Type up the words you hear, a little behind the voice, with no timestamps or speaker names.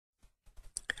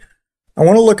I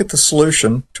want to look at the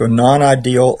solution to a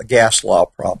non-ideal gas law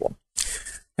problem.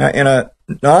 Now, in a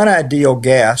non-ideal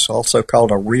gas, also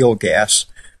called a real gas,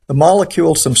 the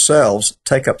molecules themselves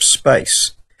take up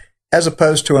space, as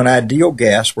opposed to an ideal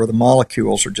gas where the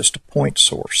molecules are just a point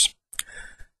source.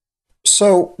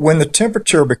 So when the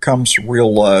temperature becomes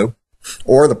real low,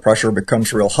 or the pressure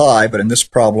becomes real high, but in this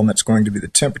problem it's going to be the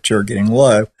temperature getting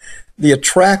low, the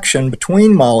attraction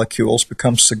between molecules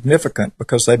becomes significant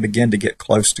because they begin to get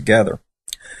close together.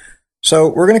 So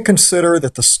we're going to consider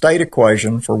that the state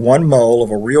equation for 1 mole of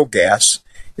a real gas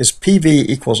is PV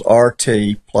equals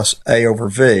RT plus A over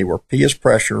V, where P is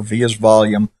pressure, V is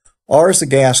volume, R is the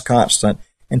gas constant,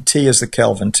 and T is the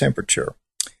Kelvin temperature.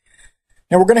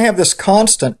 Now we're going to have this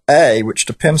constant A, which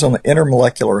depends on the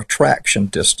intermolecular attraction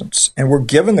distance, and we're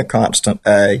given the constant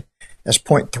A as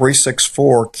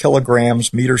 0.364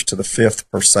 kilograms meters to the fifth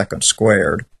per second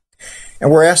squared. And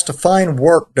we're asked to find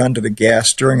work done to the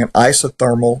gas during an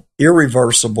isothermal,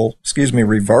 reversible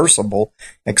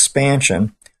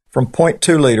expansion from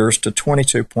 0.2 liters to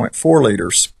 22.4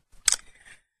 liters.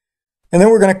 And then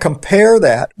we're going to compare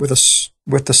that with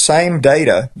the same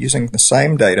data, using the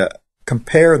same data,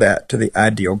 compare that to the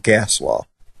ideal gas law.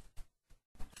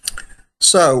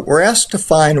 So we're asked to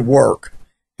find work,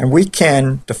 and we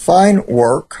can define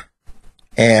work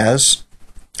as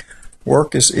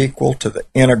work is equal to the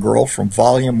integral from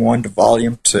volume 1 to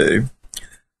volume 2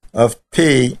 of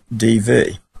P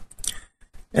dV.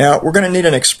 Now, we're going to need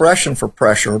an expression for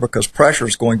pressure because pressure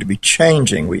is going to be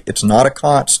changing. It's not a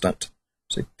constant.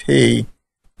 So P,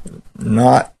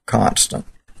 not constant.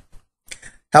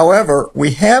 However,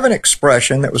 we have an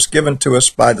expression that was given to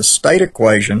us by the state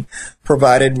equation,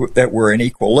 provided that we're in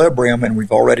equilibrium, and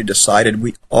we've already decided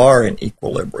we are in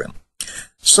equilibrium.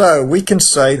 So we can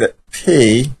say that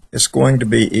P is going to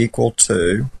be equal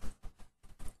to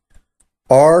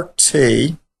RT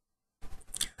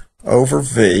over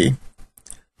V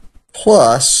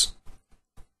plus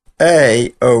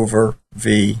A over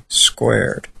V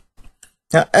squared.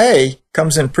 Now A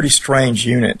comes in pretty strange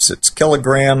units. It's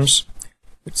kilograms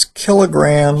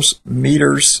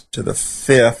meters to the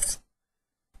fifth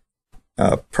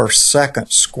per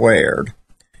second squared.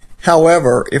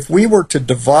 However, if we were to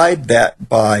divide that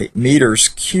by meters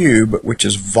cubed, which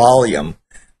is volume,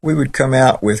 we would come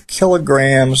out with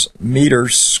kilograms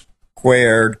meters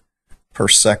squared per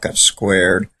second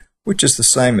squared, which is the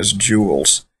same as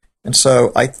joules. And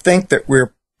so I think that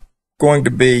we're going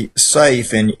to be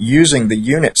safe in using the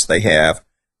units they have.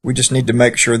 We just need to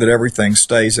make sure that everything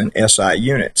stays in SI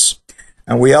units.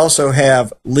 And we also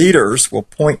have liters. Well,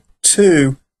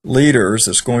 0.2 liters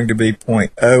is going to be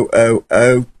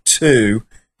 0.0002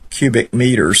 cubic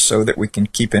meters so that we can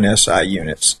keep in SI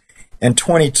units. And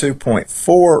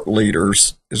 22.4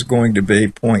 liters is going to be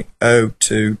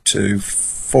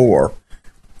 0.0224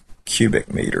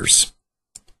 cubic meters.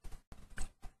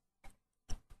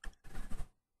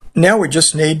 Now we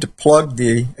just need to plug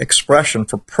the expression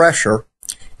for pressure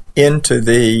into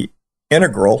the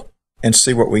integral and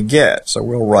see what we get. So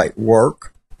we'll write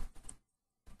work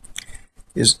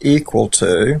is equal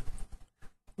to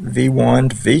V1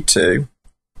 to V2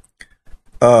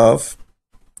 of,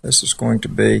 this is going to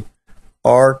be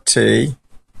RT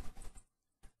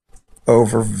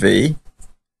over V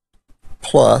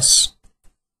plus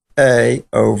A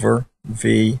over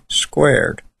V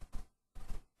squared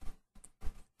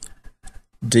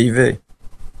dV.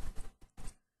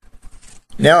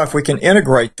 Now if we can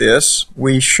integrate this,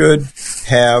 we should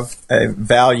have a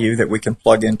value that we can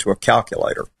plug into a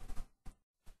calculator.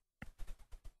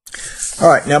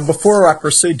 Alright, now before I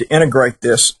proceed to integrate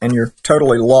this and you're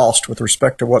totally lost with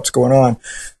respect to what's going on,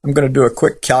 I'm going to do a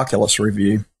quick calculus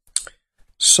review.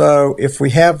 So if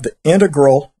we have the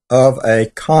integral of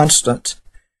a constant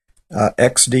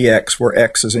x dx, where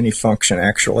x is any function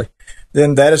actually,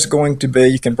 then that is going to be,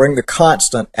 you can bring the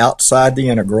constant outside the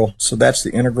integral, so that's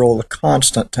the integral of the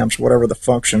constant times whatever the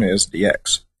function is,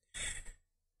 dx.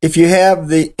 If you have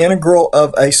the integral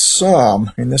of a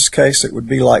sum, in this case it would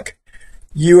be like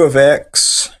u of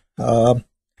x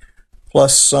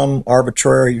plus some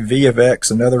arbitrary v of x,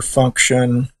 another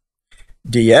function,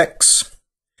 dx,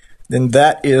 then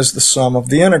that is the sum of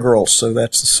the integrals. So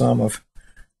that's the sum of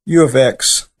u of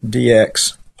x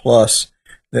dx plus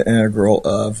the integral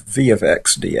of v of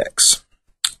x dx.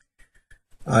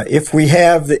 If we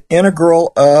have the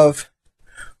integral of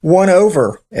 1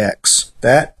 over x,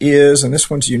 that is, and this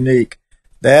one's unique,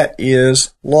 that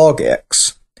is log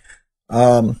x.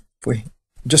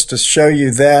 Just to show you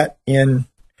that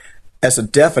as a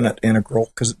definite integral,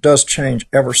 because it does change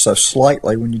ever so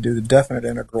slightly when you do the definite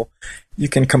integral, you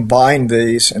can combine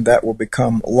these and that will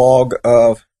become log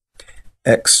of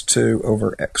x2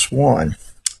 over x1.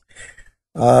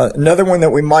 Another one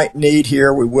that we might need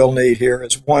here, we will need here,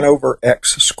 is 1 over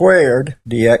x squared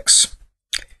dx.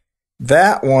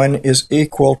 That one is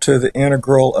equal to the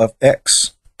integral of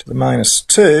x to the minus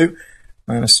 2.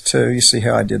 Minus 2, you see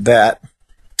how I did that.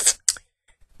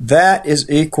 That is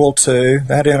equal to,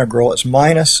 that integral is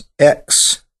minus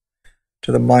x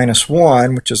to the minus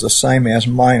 1, which is the same as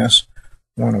minus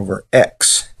 1 over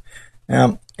x.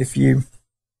 Now, if you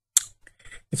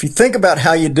think about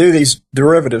how you do these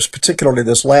derivatives, particularly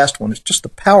this last one, it's just the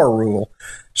power rule.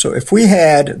 So if we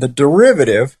had the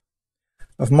derivative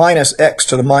of minus x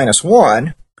to the minus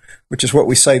 1, which is what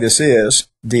we say this is,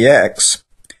 dx,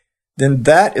 then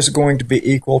that is going to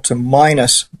be equal to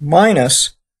minus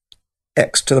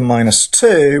x to the minus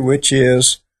 2, which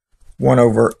is 1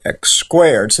 over x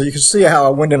squared. So you can see how I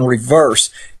went in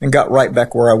reverse and got right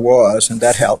back where I was, and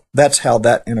that's how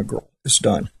that integral is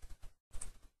done.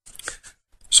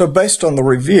 So based on the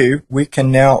review, we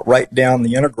can now write down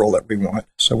the integral that we want.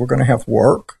 So we're going to have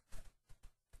work.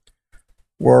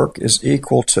 Work is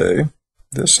equal to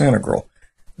this integral,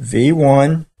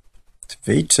 v1 to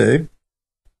v2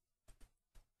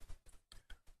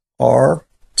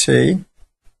 RT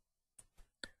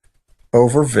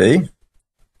over v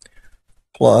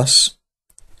plus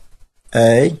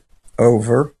a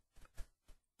over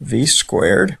v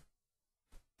squared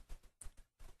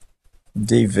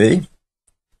dv.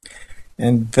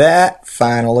 And that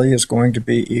finally is going to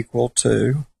be equal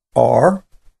to RT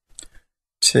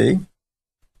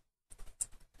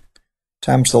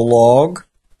times the log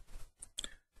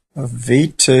of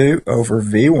v2 over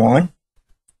v1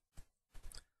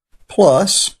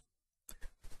 plus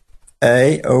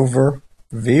a over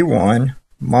v1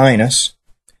 minus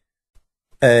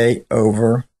a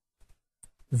over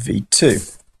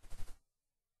v2.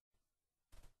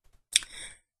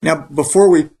 Now, before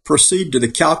we proceed to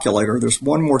the calculator, there's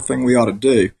one more thing we ought to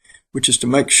do, which is to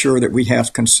make sure that we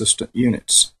have consistent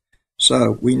units.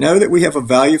 So we know that we have a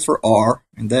value for R,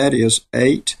 and that is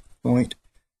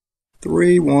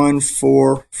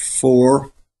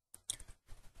 8.3144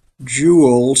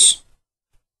 joules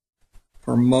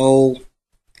per mole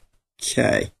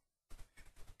K.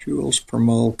 Joules per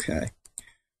mole K.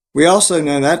 We also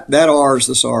know that R is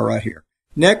this R right here.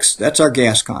 Next, that's our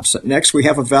gas constant. Next, we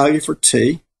have a value for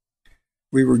T.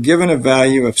 We were given a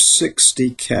value of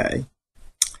 60K.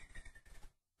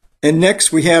 And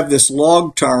next we have this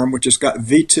log term, which has got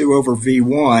V2 over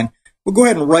V1. We'll go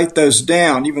ahead and write those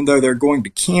down, even though they're going to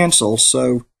cancel.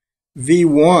 So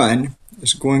V1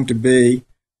 is going to be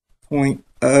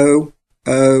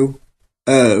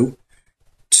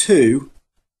 0.0002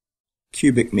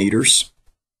 cubic meters.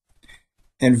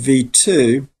 And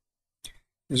V2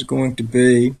 is going to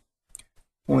be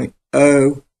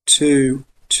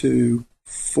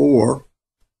 0.0224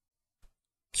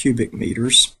 cubic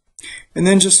meters. And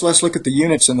then just let's look at the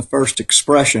units in the first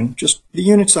expression, just the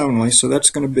units only. So that's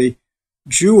going to be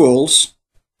joules,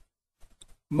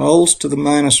 moles to the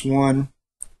minus 1,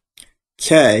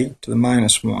 K to the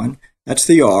minus 1. That's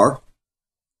the R.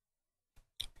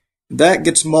 That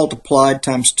gets multiplied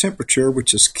times temperature,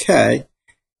 which is K.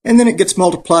 And then it gets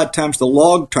multiplied times the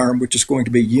log term, which is going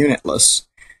to be unitless.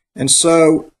 And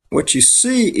so what you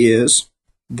see is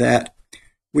that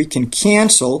we can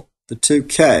cancel the two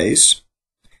K's,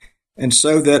 and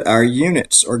so that our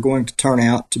units are going to turn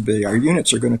out to be,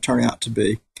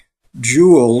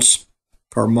 joules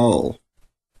per mole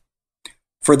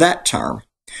for that term.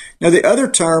 Now the other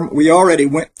term we already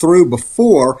went through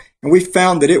before, and we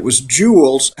found that it was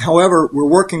joules. However, we're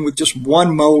working with just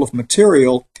 1 mole of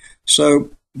material, so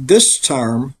this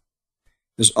term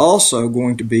is also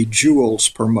going to be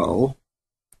joules per mole.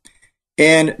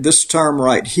 And this term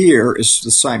right here is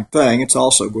the same thing. It's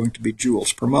also going to be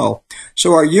joules per mole.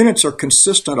 So our units are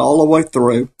consistent all the way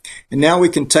through. And now we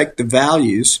can take the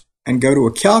values and go to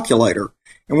a calculator.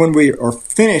 And when we are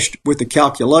finished with the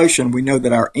calculation, we know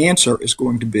that our answer is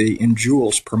going to be in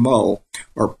joules per mole,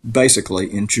 or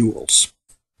basically in joules.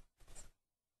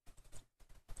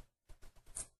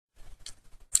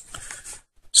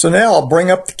 So now I'll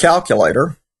bring up the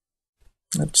calculator.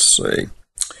 Let's see.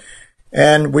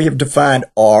 And we have defined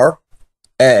R,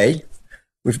 A.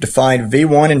 We've defined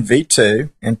V1 and V2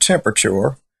 and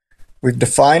temperature. We've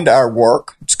defined our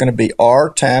work. It's going to be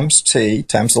R times T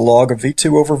times the log of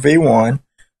V2 over V1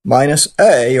 minus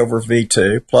A over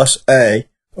V2 plus A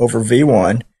over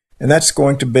V1. And that's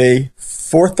going to be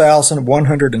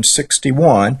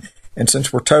 4,161. And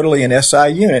since we're totally in SI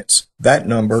units, that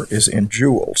number is in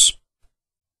joules.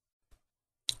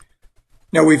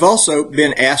 Now, we've also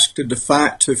been asked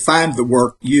to find the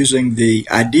work using the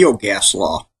ideal gas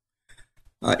law.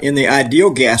 In the ideal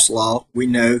gas law, we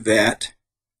know that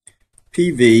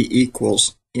PV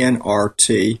equals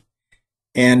nRT,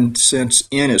 and since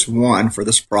n is 1 for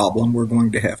this problem, we're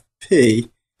going to have P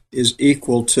is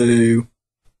equal to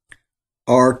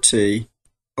RT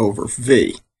over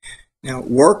V. Now,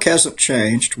 work hasn't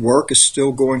changed. Work is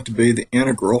still going to be the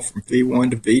integral from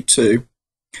V1 to V2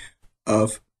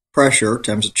 of pressure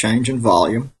times a change in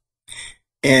volume.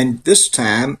 And this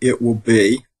time it will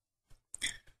be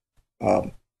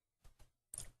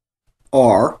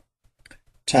R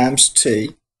times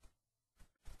T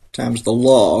times the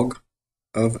log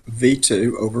of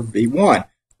V2 over V1.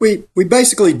 We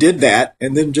basically did that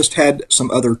and then just had some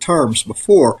other terms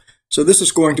before. So this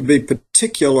is going to be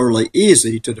particularly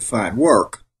easy to define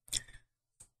work.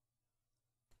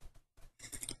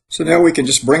 So now we can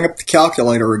just bring up the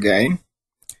calculator again,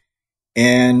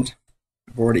 and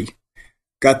I've already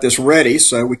got this ready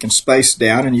so we can space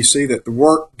down, and you see that the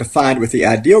work defined with the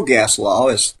ideal gas law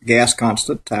is the gas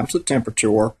constant times the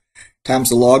temperature times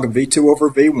the log of V2 over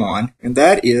V1, and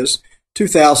that is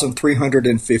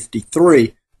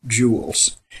 2,353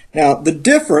 joules. Now, the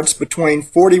difference between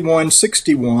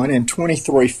 4161 and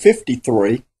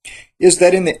 2353 is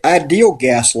that in the ideal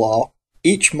gas law,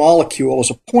 each molecule is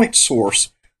a point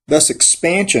source. Thus,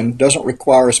 expansion doesn't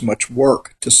require as much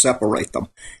work to separate them.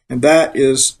 And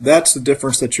that's the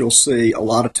difference that you'll see a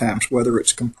lot of times, whether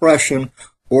it's compression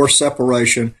or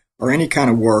separation or any kind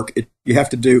of work. You have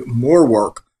to do more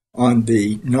work on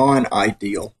the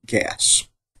non-ideal gas.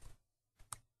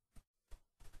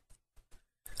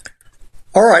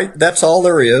 All right, that's all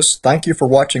there is. Thank you for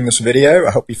watching this video.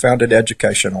 I hope you found it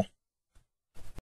educational.